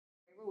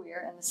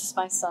Weir, and this is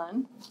my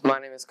son. My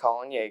name is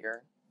Colin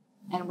Yeager.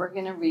 And we're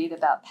going to read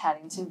about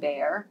Paddington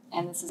Bear,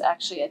 and this is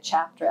actually a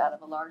chapter out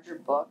of a larger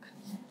book.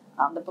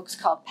 The book's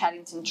called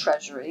Paddington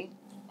Treasury,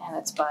 and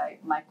it's by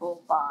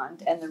Michael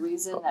Bond. And the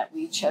reason that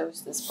we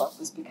chose this book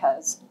was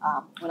because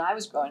when I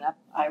was growing up,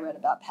 I read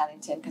about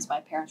Paddington because my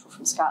parents were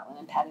from Scotland,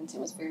 and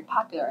Paddington was very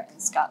popular in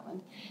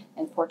Scotland.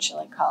 And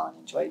fortunately, Colin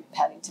enjoyed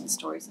Paddington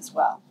stories as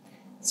well.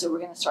 So we're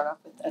going to start off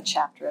with a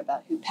chapter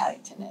about who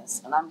Paddington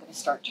is, and I'm going to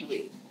start to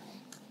read.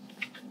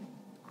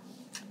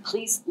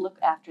 Please look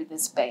after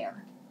this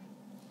bear.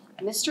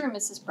 Mr. and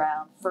Mrs.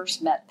 Brown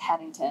first met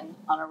Paddington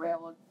on a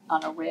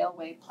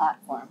railway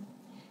platform.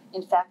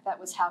 In fact, that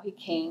was how he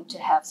came to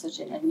have such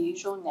an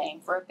unusual name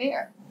for a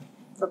bear,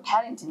 for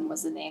Paddington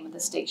was the name of the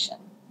station.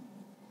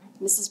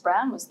 Mrs.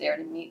 Brown was there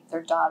to meet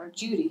their daughter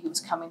Judy, who was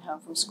coming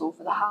home from school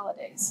for the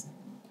holidays.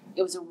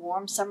 It was a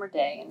warm summer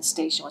day, and the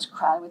station was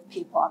crowded with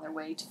people on their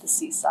way to the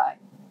seaside.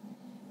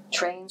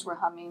 Trains were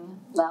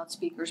humming,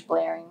 loudspeakers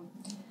blaring,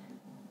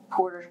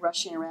 porters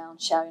rushing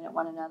around, shouting at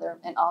one another,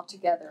 and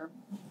altogether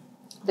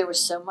there was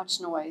so much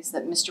noise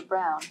that Mr.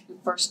 Brown, who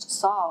first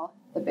saw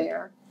the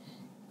bear,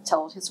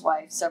 told his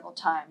wife several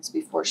times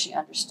before she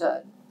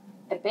understood.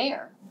 A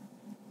bear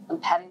on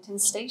Paddington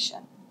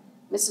Station.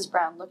 Mrs.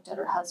 Brown looked at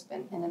her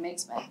husband in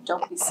amazement.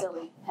 Don't be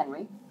silly,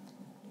 Henry.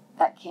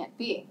 That can't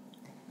be.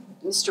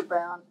 Mr.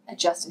 Brown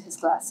adjusted his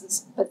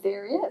glasses. But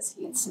there it is,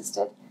 he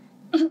insisted.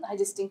 I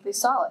distinctly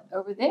saw it,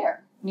 over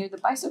there, near the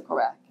bicycle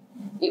rack.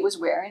 It was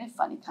wearing a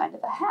funny kind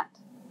of a hat.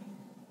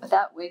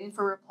 Without waiting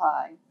for a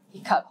reply, he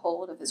caught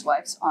hold of his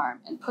wife's arm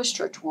and pushed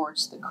her through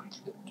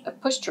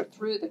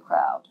the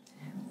crowd,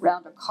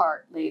 round a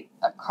cart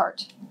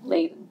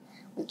laden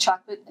with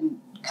chocolate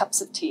and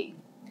cups of tea,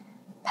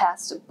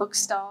 past a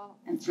bookstall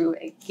and through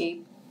a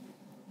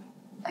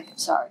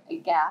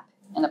gap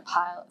in a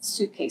pile of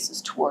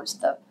suitcases towards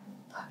the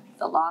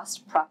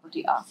lost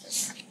property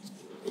office.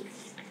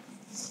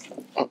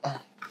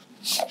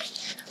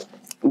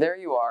 There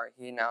you are,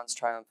 he announced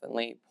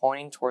triumphantly,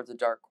 pointing towards the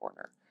dark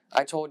corner.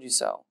 I told you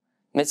so.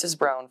 Mrs.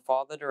 Brown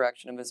followed the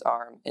direction of his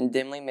arm and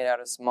dimly made out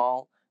a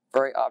small,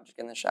 furry object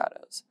in the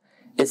shadows.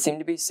 It seemed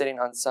to be sitting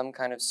on some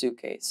kind of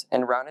suitcase,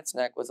 and round its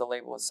neck was a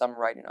label with some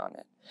writing on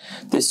it.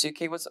 The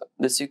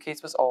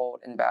suitcase was old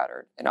and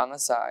battered, and on the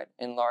side,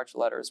 in large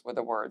letters, were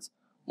the words,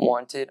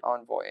 Wanted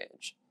on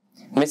Voyage.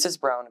 Mrs.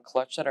 Brown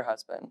clutched at her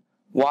husband.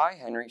 Why,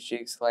 Henry, she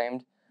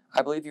exclaimed.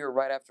 I believe you were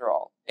right after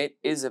all. It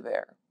is a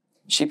bear.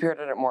 She peered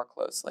at it more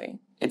closely.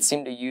 It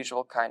seemed a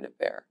usual kind of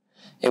bear.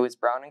 It was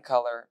brown in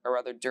color, a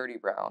rather dirty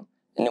brown,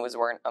 and it was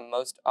wearing a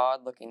most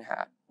odd-looking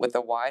hat, with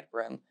a wide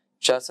brim,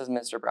 just as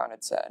Mr. Brown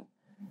had said.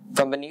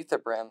 From beneath the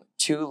brim,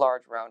 two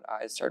large round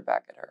eyes stared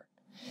back at her.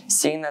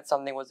 Seeing that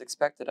something was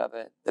expected of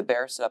it, the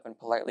bear stood up and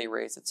politely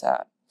raised its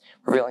hat,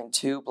 revealing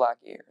two black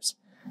ears.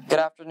 Good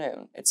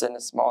afternoon, it said in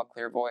a small,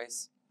 clear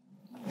voice.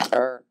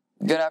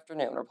 Good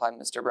afternoon, replied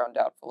Mr. Brown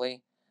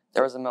doubtfully.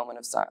 There was a moment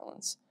of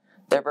silence.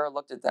 The bear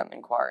looked at them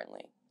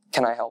inquiringly.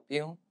 Can I help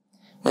you?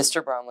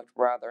 Mr. Brown looked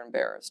rather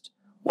embarrassed.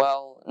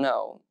 Well,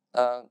 no.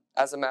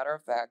 As a matter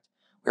of fact,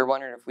 we were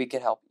wondering if we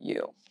could help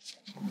you.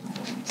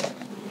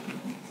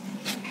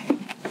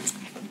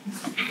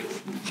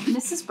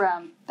 Mrs.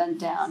 Brown bent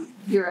down.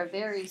 You're a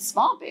very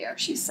small bear,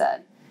 she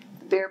said.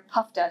 The bear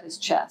puffed out his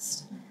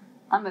chest.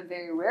 I'm a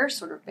very rare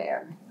sort of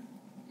bear,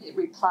 it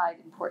replied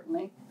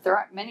importantly. There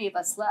aren't many of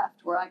us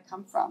left where I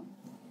come from.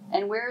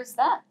 And where is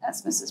that?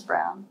 Asked Mrs.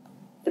 Brown.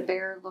 The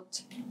bear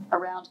looked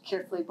around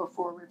carefully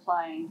before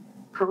replying.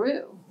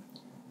 Peru.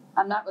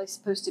 I'm not really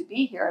supposed to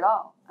be here at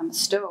all. I'm a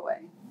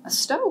stowaway. A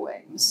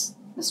stowaway?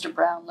 Mr.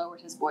 Brown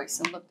lowered his voice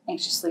and looked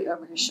anxiously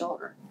over his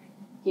shoulder.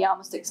 He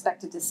almost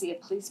expected to see a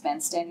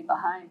policeman standing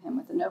behind him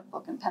with a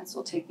notebook and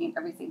pencil taking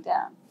everything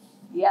down.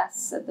 Yes,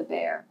 said the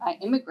bear. I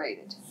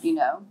immigrated, you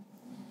know.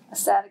 A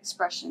sad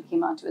expression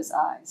came onto his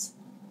eyes.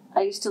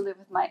 I used to live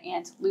with my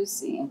Aunt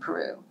Lucy in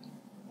Peru,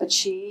 but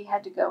she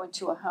had to go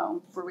into a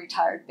home for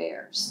retired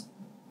bears.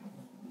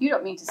 You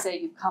don't mean to say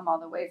you've come all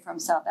the way from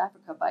South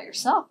Africa by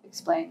yourself,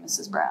 explained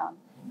Mrs. Brown.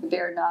 The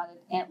bear nodded.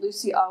 Aunt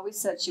Lucy always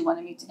said she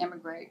wanted me to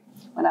immigrate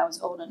when I was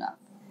old enough.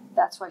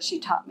 That's why she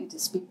taught me to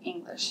speak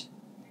English.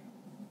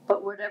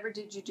 But whatever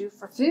did you do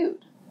for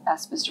food?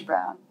 Asked Mr.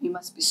 Brown. You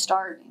must be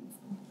starving.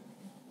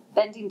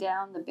 Bending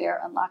down, the bear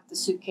unlocked the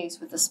suitcase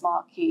with a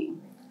small key,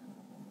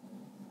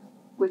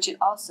 which it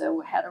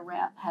also had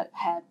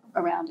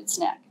around its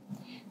neck,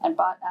 and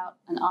brought out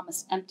an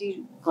almost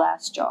empty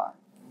glass jar.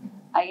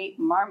 I ate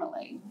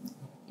marmalade.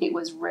 I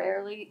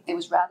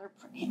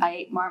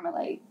ate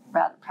marmalade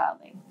rather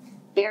proudly.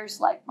 Bears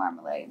like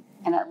marmalade,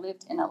 and I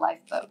lived in a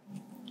lifeboat.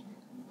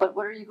 But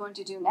what are you going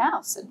to do now?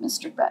 Asked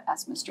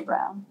Mr.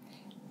 Brown.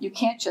 You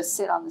can't just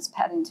sit on this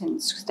Paddington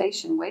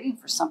station waiting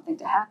for something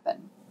to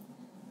happen.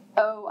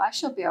 Oh, I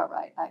shall be all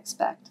right, I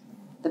expect.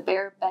 The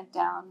bear bent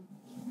down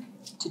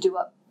to do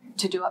up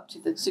to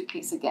the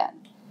suitcase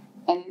again,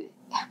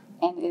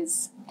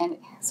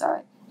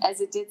 as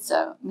it did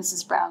so,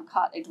 Mrs. Brown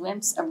caught a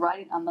glimpse of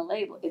writing on the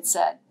label. It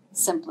said,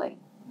 simply,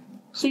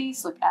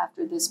 please look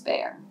after this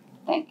bear.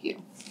 Thank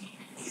you.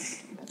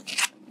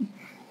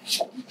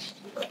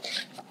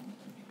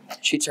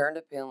 She turned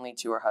appealingly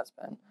to her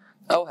husband.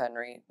 "Oh,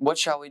 Henry, what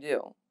shall we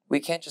do?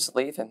 We can't just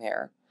leave him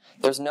here.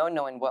 There's no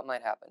knowing what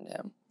might happen to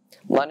him.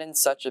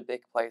 London's such a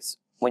big place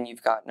when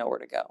you've got nowhere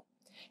to go.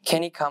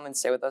 Can he come and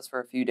stay with us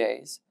for a few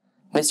days?"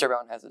 Mr.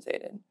 Brown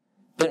hesitated.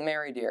 "But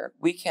Mary dear,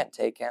 we can't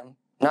take him.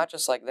 Not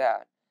just like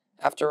that.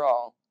 After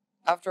all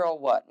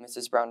what?"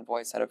 Mrs. Brown's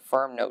voice had a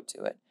firm note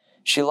to it.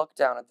 She looked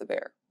down at the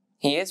bear.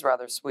 "He is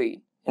rather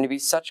sweet, and to be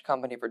such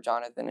company for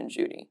Jonathan and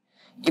Judy,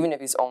 even if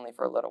he's only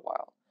for a little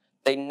while.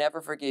 They'd never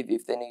forgive you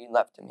if they knew you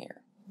left him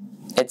here."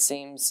 "It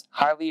seems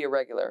highly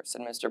irregular," said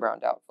Mr. Brown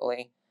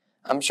doubtfully.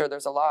 "I'm sure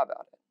there's a law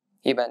about it."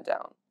 He bent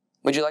down.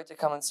 "Would you like to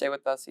come and stay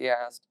with us?" he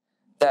asked.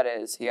 "That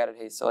is," he added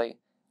hastily,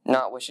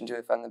 not wishing to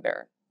offend the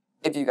bear,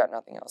 "if you got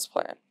nothing else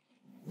planned."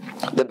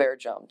 The bear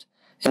jumped,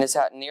 and his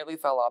hat nearly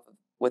fell off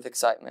with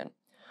excitement.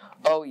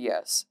 "Oh,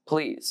 yes,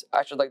 please,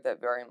 I should like that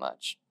very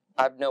much.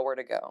 I've nowhere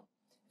to go,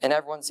 and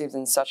everyone seems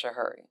in such a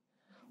hurry."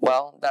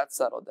 "Well, that's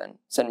settled then,"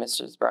 said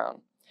Mrs.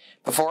 Brown.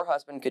 "Before her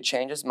husband could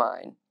change his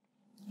mind,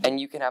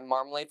 and you can have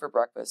marmalade for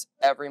breakfast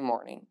every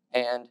morning,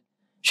 and—"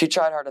 She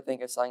tried hard to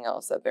think of something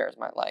else that bears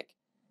might like.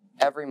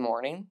 "Every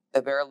morning?"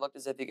 The bear looked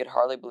as if he could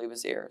hardly believe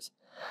his ears.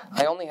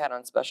 "I only had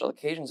on special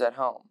occasions at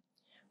home.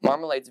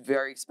 Marmalade's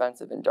very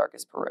expensive in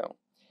darkest Peru."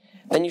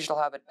 "Then you shall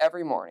have it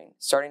every morning,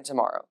 starting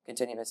tomorrow,"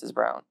 continued Mrs.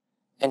 Brown,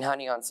 "and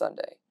honey on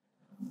Sunday."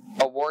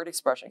 A worried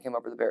expression came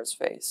over the bear's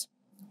face.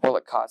 "Will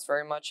it cost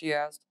very much?" he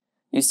asked.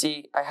 "You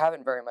see, I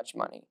haven't very much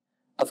money."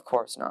 "Of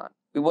course not.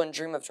 We wouldn't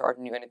dream of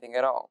charging you anything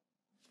at all.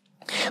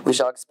 We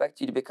shall expect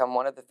you to become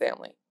one of the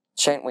family.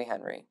 Shan't we,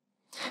 Henry?"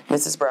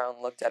 Mrs.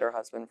 Brown looked at her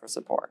husband for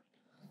support.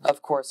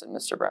 "Of course," said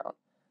Mr. Brown.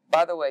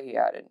 "By the way," he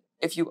added,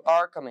 "if you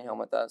are coming home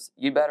with us,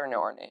 you'd better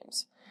know our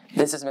names.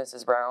 This is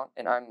Mrs. Brown,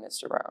 and I'm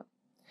Mr. Brown."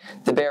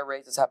 The bear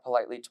raised his hat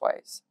politely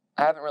twice.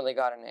 "I haven't really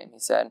got a name," he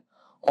said,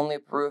 "only a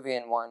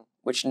Peruvian one,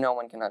 which no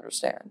one can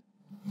understand."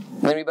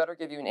 "Then we better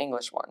give you an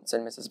English one,"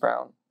 said Mrs.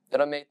 Brown.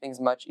 "It'll make things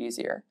much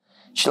easier."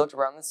 She looked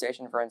around the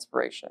station for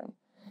inspiration.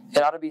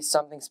 "It ought to be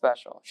something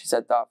special," she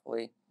said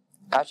thoughtfully.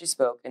 As she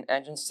spoke, an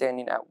engine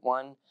standing at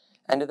one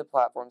end of the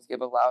platforms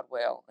gave a loud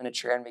wail, and a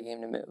train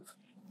began to move.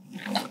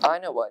 "I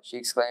know what," she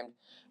exclaimed.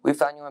 "We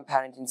found you on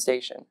Paddington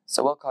Station,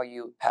 so we'll call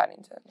you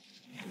Paddington."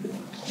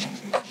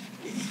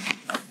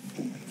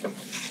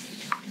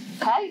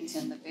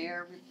 Paddington, the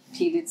bear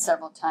repeated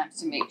several times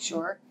to make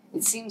sure.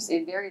 "It seems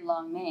a very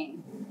long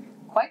name."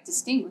 "Quite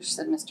distinguished,"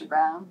 said Mr.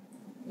 Brown.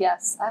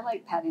 "Yes, I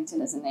like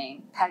Paddington as a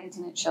name.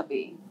 Paddington it shall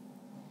be."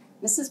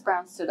 Mrs.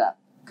 Brown stood up.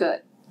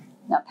 "Good.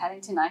 Now,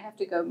 Paddington, I have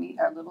to go meet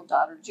our little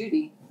daughter,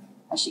 Judy,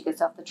 as she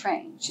gets off the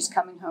train. She's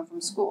coming home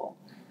from school.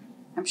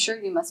 I'm sure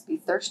you must be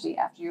thirsty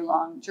after your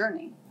long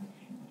journey.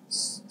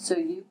 So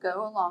you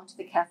go along to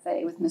the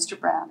cafe with Mr.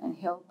 Brown, and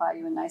he'll buy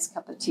you a nice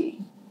cup of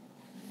tea."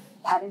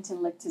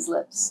 Paddington licked his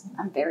lips.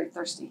 "I'm very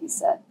thirsty," he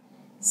said.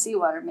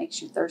 "Seawater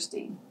makes you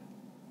thirsty."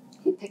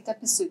 He picked up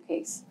his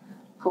suitcase,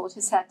 pulled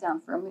his hat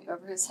down firmly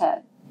over his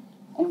head,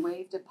 and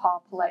waved a paw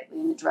politely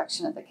in the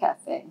direction of the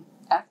cafe.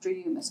 "After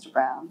you, Mr.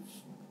 Brown."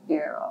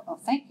 "Here, oh,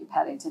 thank you,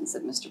 Paddington,"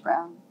 said Mr.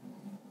 Brown.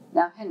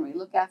 "Now, Henry,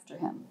 look after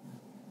him."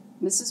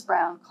 Mrs.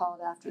 Brown called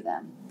after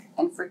them,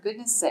 "And for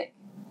goodness' sake,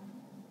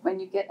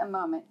 when you get a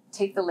moment,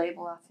 take the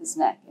label off his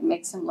neck. It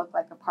makes him look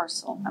like a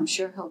parcel. I'm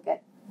sure he'll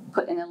get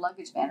put in a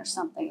luggage van or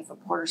something if a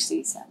porter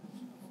sees him."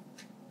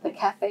 The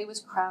cafe was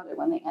crowded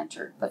when they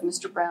entered, but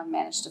Mr. Brown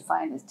managed to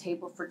find a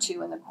table for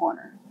two in the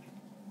corner.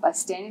 By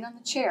standing on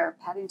the chair,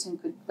 Paddington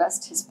could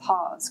rest his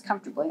paws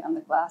comfortably on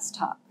the glass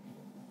top.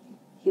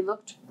 He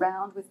looked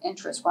round with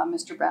interest while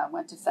Mr. Brown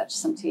went to fetch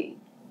some tea.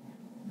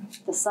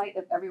 The sight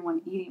of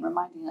everyone eating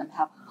reminded him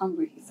how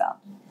hungry he felt.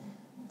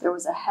 There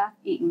was a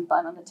half-eaten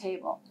bun on the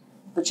table,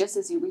 but just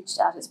as he reached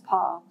out his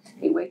paw,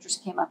 a waitress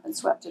came up and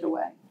swept it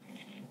away.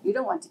 "You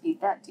don't want to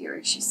eat that,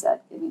 dearie," she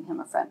said, giving him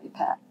a friendly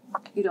pat.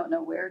 "You don't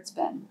know where it's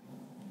been."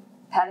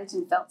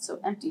 Paddington felt so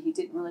empty he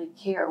didn't really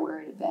care where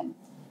it had been,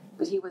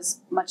 but he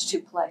was much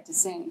too polite to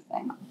say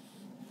anything.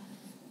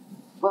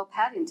 "Well,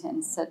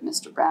 Paddington," said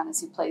Mr. Brown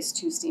as he placed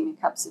two steaming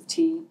cups of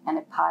tea and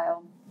a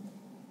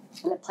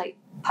plate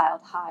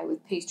piled high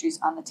with pastries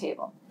on the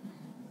table.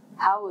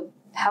 How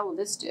will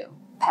this do?"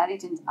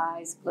 Paddington's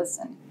eyes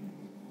glistened.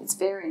 "It's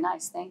very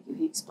nice, thank you,"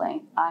 he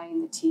explained,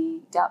 eyeing the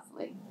tea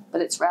doubtfully,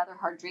 "but it's rather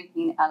hard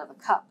drinking out of a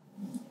cup.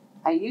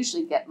 I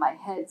usually get my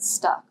head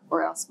stuck,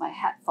 or else my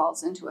hat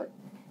falls into it,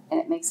 and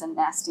it makes a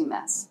nasty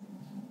mess."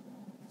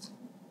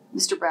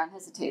 Mr. Brown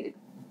hesitated.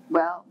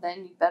 "Well,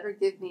 then you'd better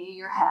give me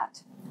your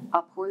hat.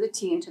 I'll pour the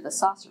tea into the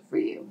saucer for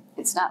you.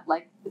 It's not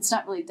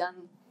really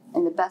done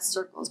in the best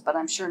circles, but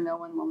I'm sure no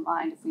one will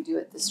mind if we do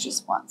it this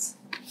just once."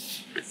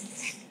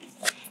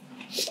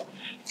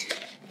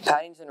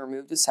 Paddington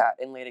removed his hat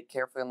and laid it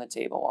carefully on the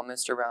table while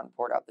Mr. Brown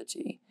poured out the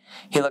tea.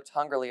 He looked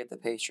hungrily at the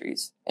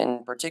pastries,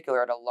 in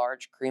particular at a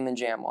large cream and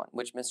jam one,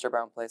 which Mr.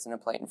 Brown placed in a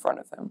plate in front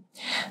of him.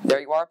 "There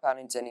you are,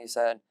 Paddington," he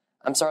said.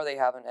 "I'm sorry they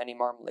haven't any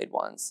marmalade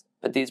ones,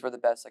 but these were the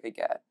best I could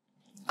get."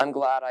 "I'm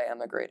glad I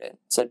emigrated,"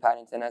 said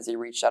Paddington as he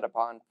reached out a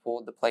paw and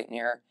pulled the plate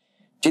nearer.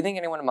 "Do you think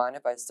anyone would mind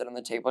if I stood on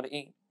the table to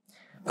eat?"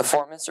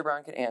 Before Mr.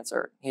 Brown could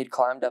answer, he had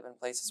climbed up and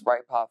placed his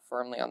right paw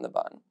firmly on the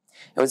bun.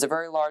 It was a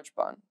very large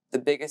bun, the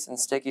biggest and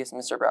stickiest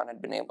Mr. Brown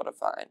had been able to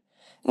find.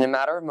 In a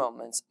matter of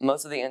moments,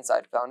 most of the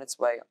inside found its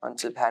way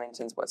onto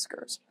Paddington's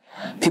whiskers.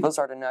 People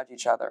started to nudge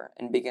each other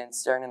and began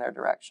staring in their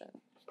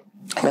direction.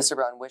 Mr.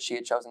 Brown wished he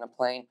had chosen a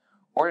plain,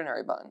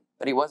 ordinary bun,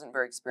 but he wasn't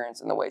very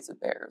experienced in the ways of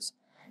bears.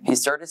 He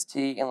stirred his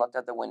tea and looked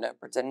out the window,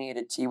 pretending he had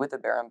a tea with a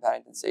bear on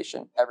Paddington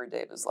Station every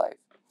day of his life.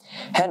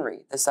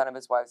 "Henry," the sound of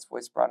his wife's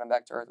voice brought him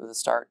back to earth with a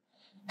start.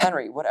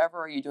 "Henry, whatever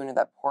are you doing to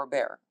that poor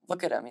bear?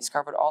 Look at him, he's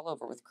covered all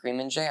over with cream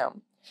and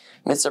jam."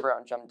 Mr.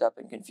 Brown jumped up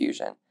in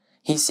confusion.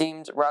 "He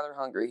seemed rather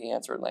hungry," he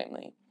answered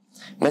lamely.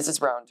 Mrs.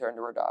 Brown turned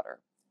to her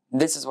daughter.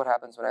 "This is what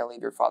happens when I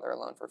leave your father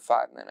alone for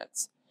 5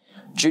 minutes."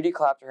 Judy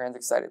clapped her hands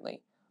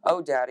excitedly.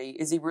 "Oh, Daddy,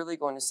 is he really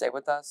going to stay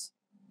with us?"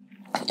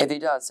 "If he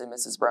does," said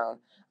Mrs.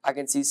 Brown, "I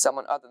can see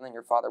someone other than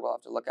your father will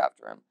have to look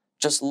after him.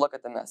 Just look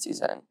at the mess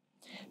he's in."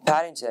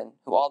 Paddington,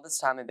 who all this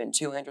time had been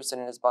too interested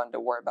in his bun to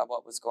worry about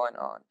what was going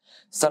on,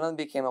 suddenly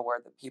became aware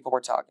that people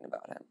were talking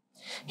about him.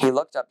 He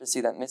looked up to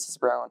see that Mrs.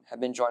 Brown had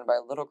been joined by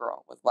a little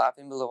girl with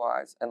laughing blue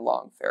eyes and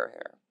long fair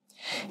hair.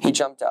 He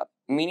jumped up,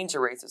 meaning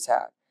to raise his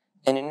hat,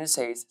 and in his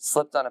haste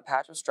slipped on a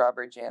patch of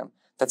strawberry jam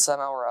that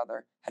somehow or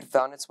other had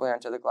found its way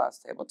onto the glass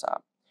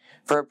tabletop.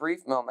 For a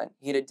brief moment,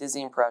 he had a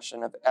dizzy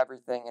impression of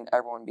everything and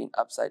everyone being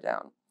upside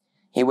down.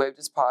 He waved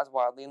his paws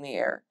wildly in the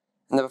air,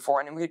 and then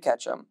before anyone could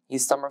catch him, he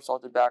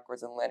somersaulted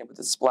backwards and landed with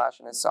a splash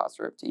in his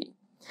saucer of tea.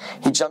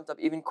 He jumped up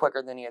even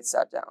quicker than he had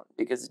sat down,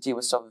 because the tea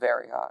was still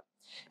very hot,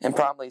 and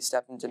promptly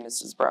stepped into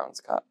Mrs.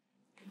 Brown's cup.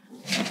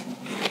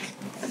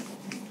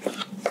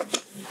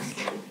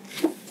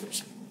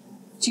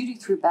 Judy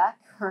threw back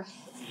her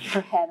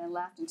head and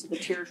laughed until the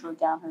tears rolled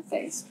down her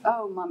face.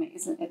 "Oh, Mummy,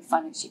 isn't it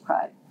funny?" she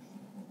cried.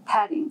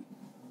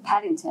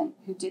 Paddington,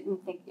 who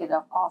didn't think it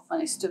all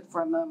funny, stood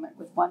for a moment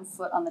with one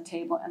foot on the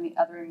table and the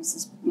other in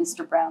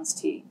Mr. Brown's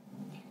tea.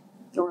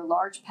 There were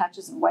large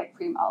patches of white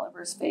cream all over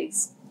his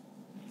face,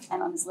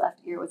 and on his left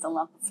ear was a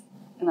lump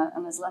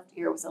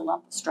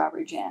of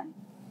strawberry jam.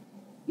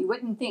 "You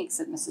wouldn't think,"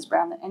 said Mrs.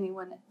 Brown, "that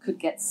anyone could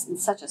get in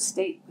such a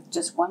state with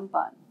just one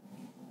bun."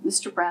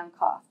 Mr. Brown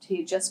coughed. He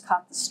had just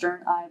caught the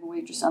stern eye of a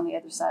waitress on the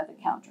other side of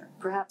the counter.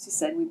 "Perhaps," he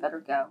said, "we'd better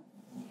go.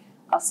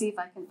 I'll see if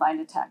I can find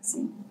a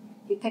taxi."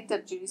 He picked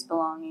up Judy's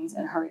belongings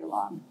and hurried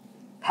along.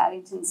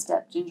 Paddington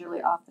stepped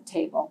gingerly off the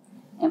table,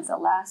 and with a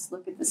last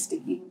look at the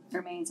sticky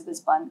remains of his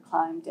bun,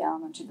 climbed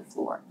down onto the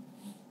floor.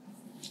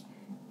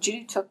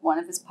 Judy took one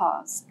of his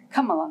paws.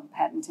 "Come along,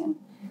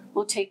 Paddington.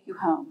 We'll take you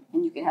home,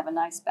 and you can have a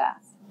nice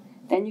bath.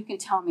 Then you can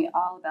tell me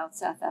all about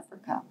South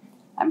Africa.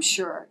 I'm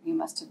sure you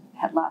must have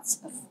had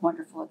lots of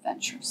wonderful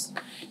adventures."